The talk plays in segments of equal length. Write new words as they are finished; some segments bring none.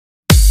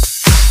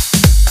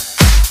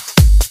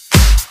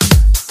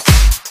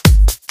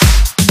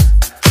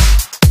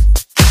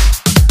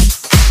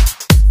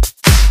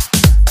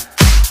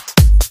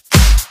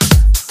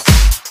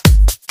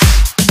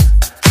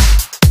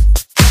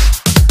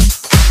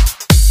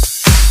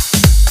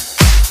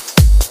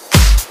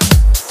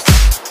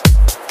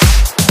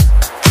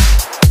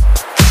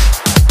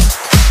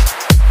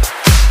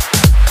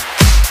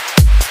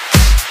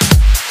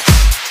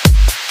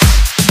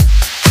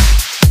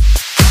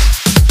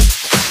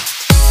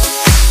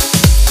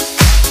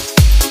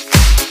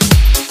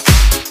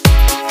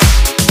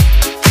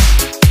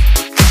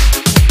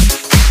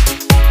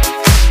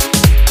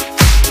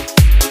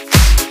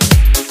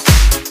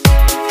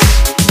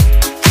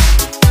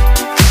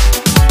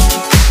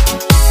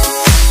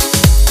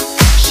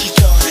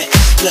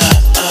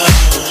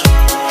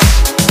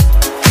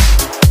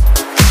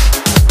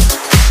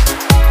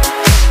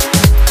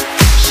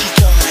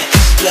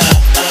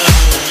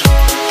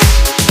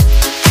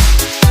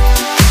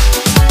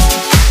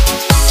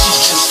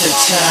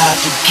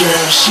of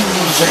girl, she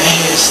move her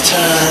hips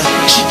turn.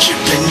 She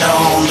dripping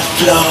on the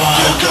floor,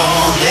 girl, go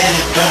on, let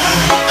it burn.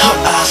 Her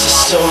eyes are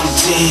so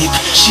deep,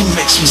 she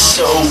makes me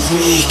so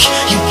weak.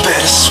 You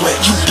better sweat,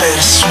 you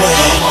better sweat.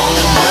 I'm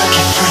only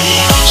working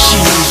free. She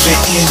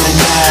moving in and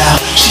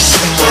out, she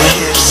swing her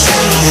hips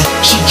in.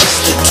 She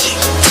just a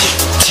tick, tick,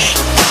 tick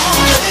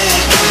on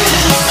it.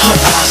 Her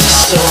eyes are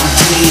so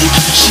deep,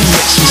 she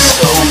makes me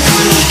so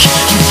weak.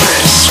 You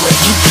better sweat,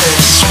 you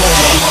better sweat.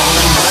 I'm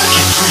only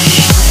working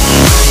free.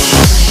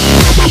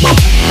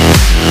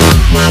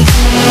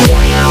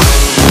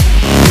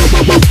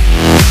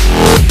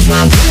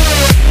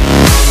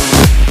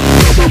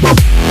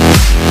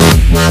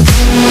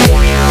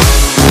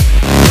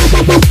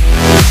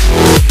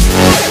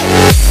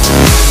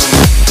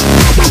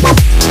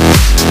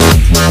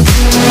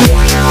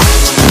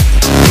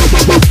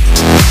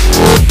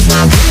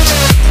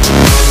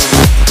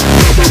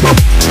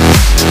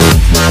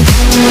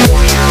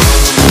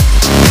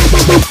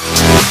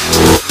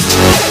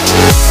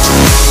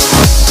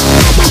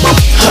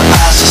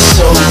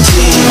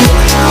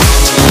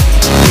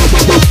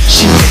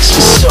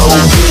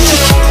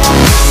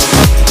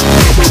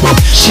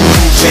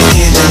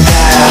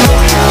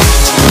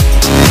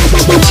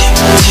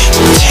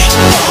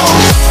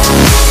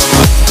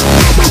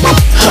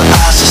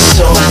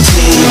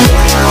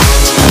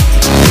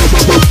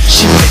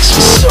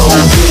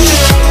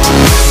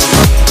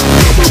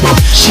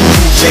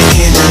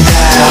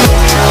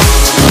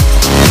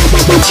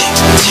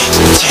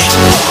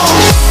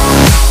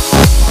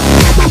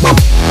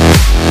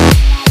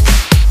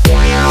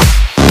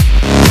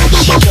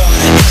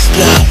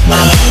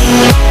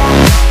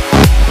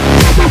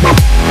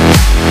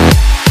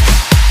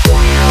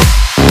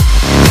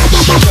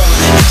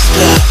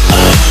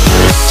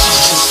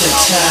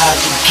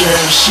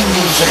 Girl, she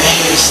move her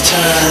hips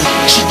turn.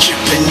 She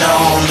dripping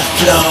on the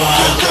floor,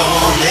 girl, go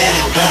on, let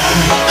it burn.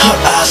 Her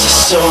eyes are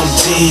so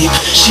deep,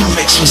 she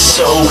makes me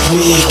so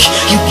weak.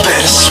 You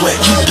better sweat,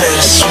 you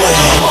better sweat.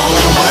 I'm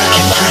only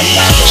working free.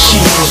 She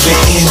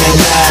moving in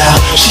and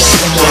out, she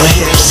swing her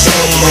hips